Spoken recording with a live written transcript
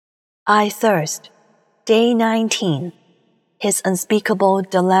I Thirst. Day 19. His Unspeakable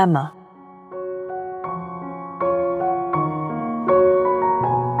Dilemma.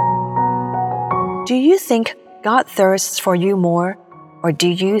 Do you think God thirsts for you more, or do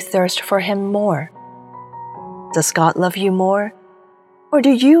you thirst for Him more? Does God love you more, or do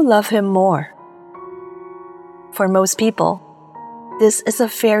you love Him more? For most people, this is a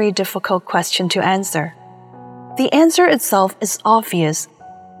very difficult question to answer. The answer itself is obvious,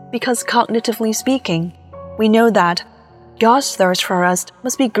 because cognitively speaking, we know that God's thirst for us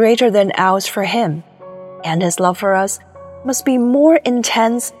must be greater than ours for Him, and His love for us must be more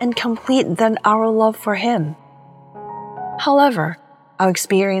intense and complete than our love for Him. However, our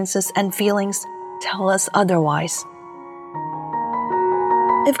experiences and feelings tell us otherwise.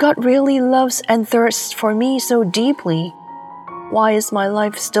 If God really loves and thirsts for me so deeply, why is my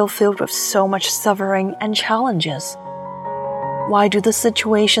life still filled with so much suffering and challenges? Why do the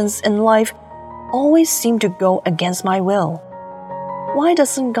situations in life always seem to go against my will? Why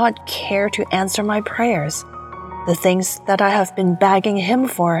doesn't God care to answer my prayers, the things that I have been begging Him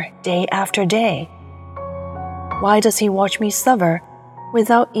for day after day? Why does He watch me suffer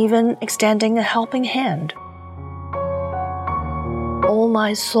without even extending a helping hand? Oh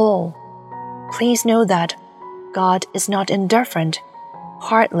my soul, please know that God is not indifferent,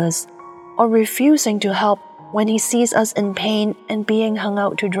 heartless, or refusing to help when He sees us in pain and being hung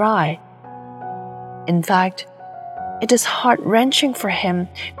out to dry. In fact, it is heart-wrenching for Him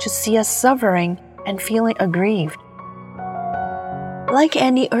to see us suffering and feeling aggrieved. Like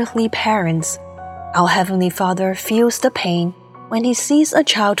any earthly parents, our Heavenly Father feels the pain when He sees a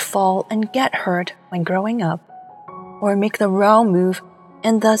child fall and get hurt when growing up, or make the wrong move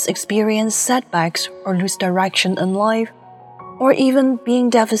and thus experience setbacks or lose direction in life, or even being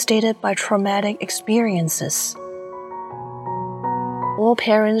devastated by traumatic experiences. All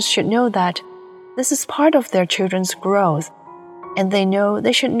parents should know that this is part of their children's growth, and they know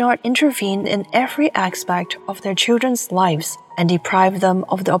they should not intervene in every aspect of their children's lives and deprive them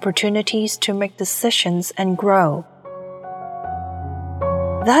of the opportunities to make decisions and grow.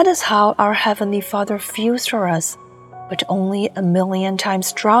 That is how our Heavenly Father feels for us, but only 1,000,000 times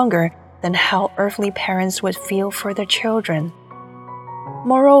stronger than how earthly parents would feel for their children.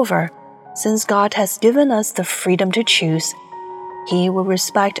 Moreover, since God has given us the freedom to choose, He will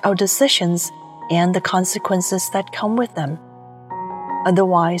respect our decisions and the consequences that come with them.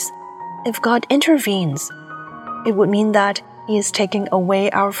 Otherwise, if God intervenes, it would mean that He is taking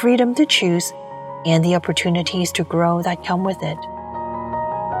away our freedom to choose and the opportunities to grow that come with it.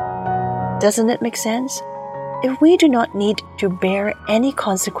 Doesn't it make sense? If we do not need to bear any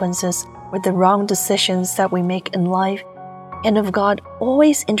consequences with the wrong decisions that we make in life, and if God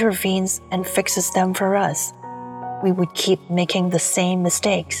always intervenes and fixes them for us, we would keep making the same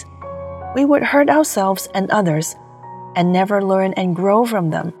mistakes. We would hurt ourselves and others, and never learn and grow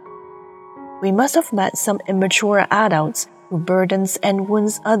from them. We must have met some immature adults who burdens and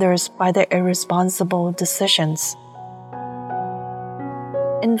wounds others by their irresponsible decisions.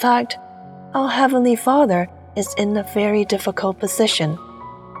 In fact, our Heavenly Father is in a very difficult position.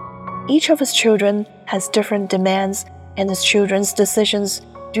 Each of His children has different demands, and His children's decisions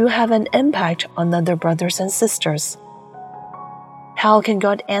do have an impact on other brothers and sisters. How can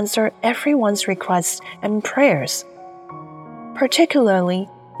God answer everyone's requests and prayers? Particularly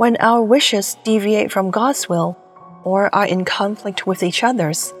when our wishes deviate from God's will or are in conflict with each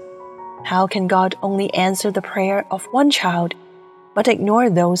other's. How can God only answer the prayer of one child but ignore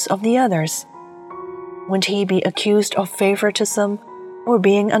those of the others? Wouldn't He be accused of favouritism or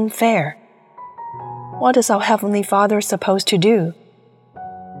being unfair? What is our Heavenly Father supposed to do?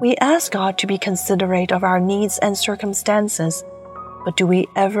 We ask God to be considerate of our needs and circumstances, but do we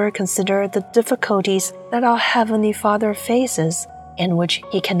ever consider the difficulties that our Heavenly Father faces and which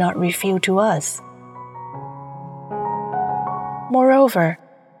He cannot reveal to us? Moreover,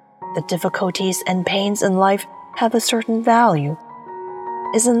 the difficulties and pains in life have a certain value.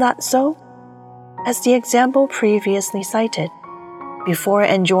 Isn't that so? As the example previously cited, before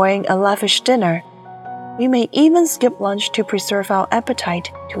enjoying a lavish dinner, we may even skip lunch to preserve our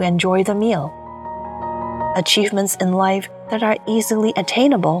appetite to enjoy the meal. Achievements in life that are easily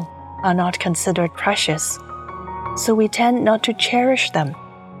attainable are not considered precious, so we tend not to cherish them.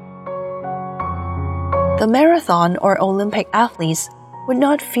 The marathon or Olympic athletes would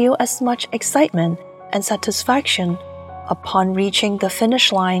not feel as much excitement and satisfaction upon reaching the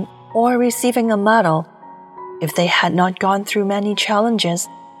finish line or receiving a medal if they had not gone through many challenges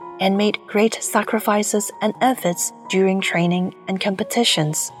and made great sacrifices and efforts during training and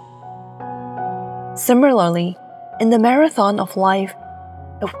competitions. Similarly, in the marathon of life,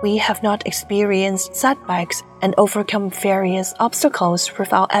 If we have not experienced setbacks and overcome various obstacles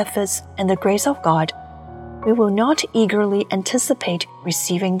with our efforts and the grace of God, we will not eagerly anticipate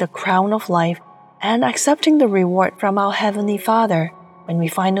receiving the crown of life and accepting the reward from our Heavenly Father when we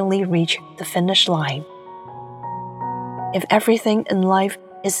finally reach the finish line. If everything in life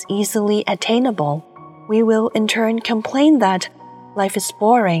is easily attainable, we will in turn complain that life is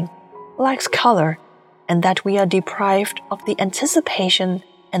boring, lacks color, and that we are deprived of the anticipation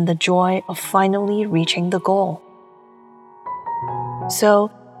and the joy of finally reaching the goal.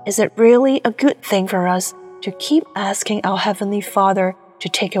 So, is it really a good thing for us to keep asking our Heavenly Father to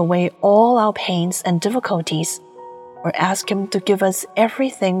take away all our pains and difficulties, or ask Him to give us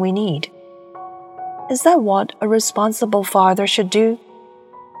everything we need? Is that what a responsible father should do?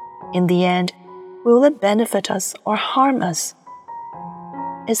 In the end, will it benefit us or harm us?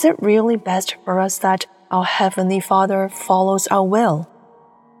 Is it really best for us that our Heavenly Father follows our will?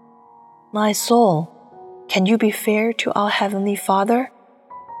 My soul, can you be fair to our Heavenly Father?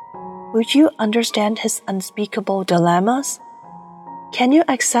 Would you understand His unspeakable dilemmas? Can you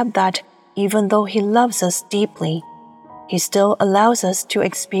accept that even though He loves us deeply, He still allows us to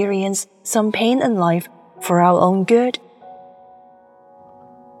experience some pain in life for our own good?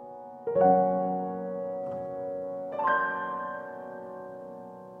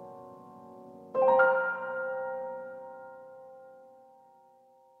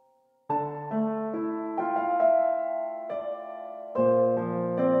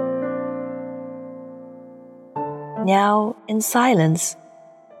 Now, in silence,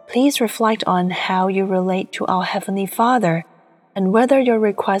 please reflect on how you relate to our Heavenly Father and whether your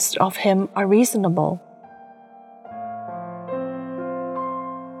requests of Him are reasonable.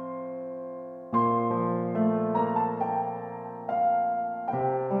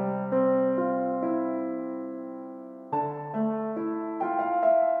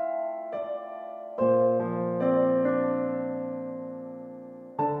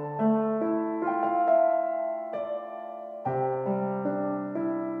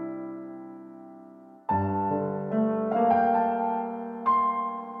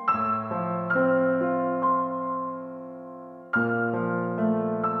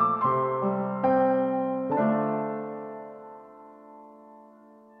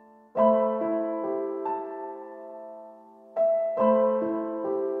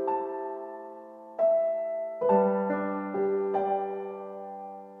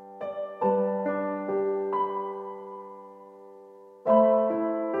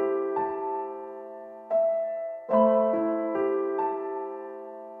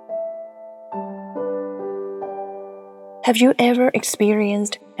 Have you ever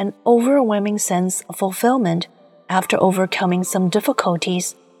experienced an overwhelming sense of fulfillment after overcoming some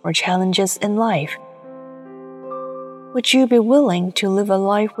difficulties or challenges in life? Would you be willing to live a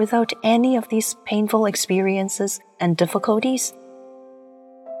life without any of these painful experiences and difficulties?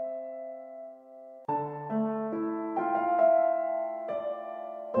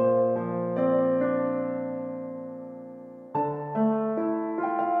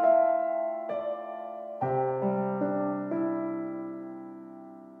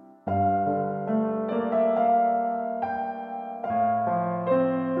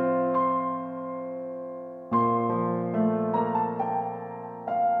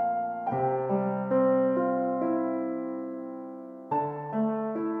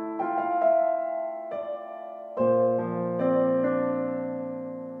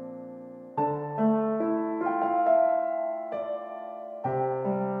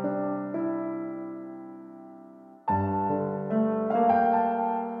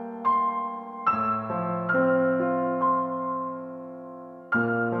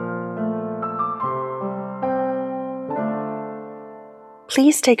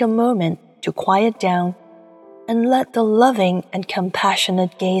 Please take a moment to quiet down and let the loving and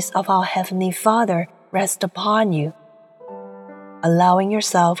compassionate gaze of our Heavenly Father rest upon you, allowing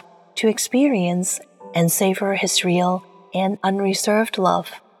yourself to experience and savor His real and unreserved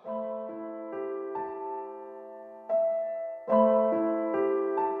love.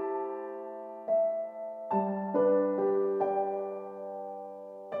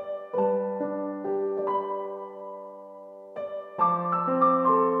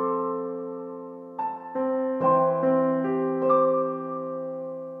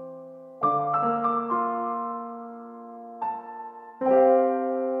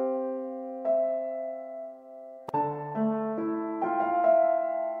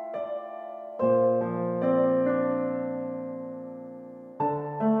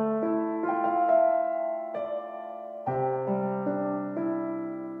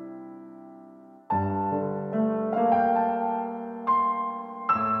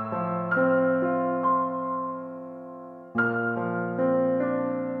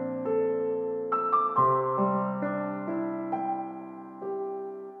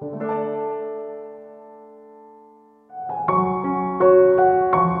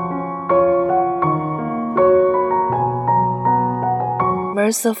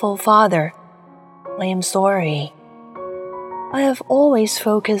 Merciful Father, I am sorry. I have always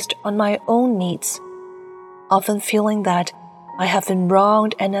focused on my own needs, often feeling that I have been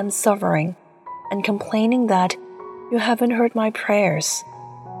wronged and am suffering, and complaining that you haven't heard my prayers.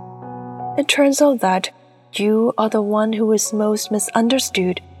 It turns out that you are the one who is most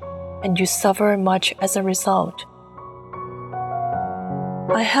misunderstood, and you suffer much as a result.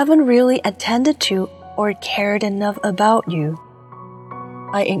 I haven't really attended to or cared enough about you.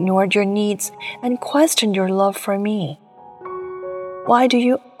 I ignored your needs and questioned your love for me. Why do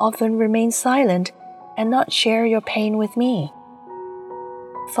you often remain silent and not share your pain with me?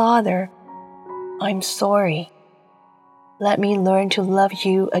 Father, I'm sorry. Let me learn to love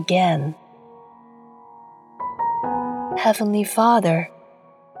you again. Heavenly Father,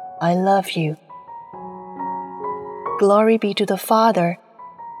 I love you. Glory be to the Father,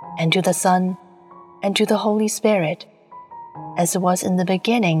 and to the Son, and to the Holy Spirit, as it was in the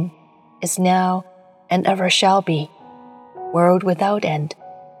beginning, is now, and ever shall be, world without end.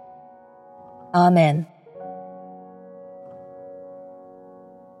 Amen.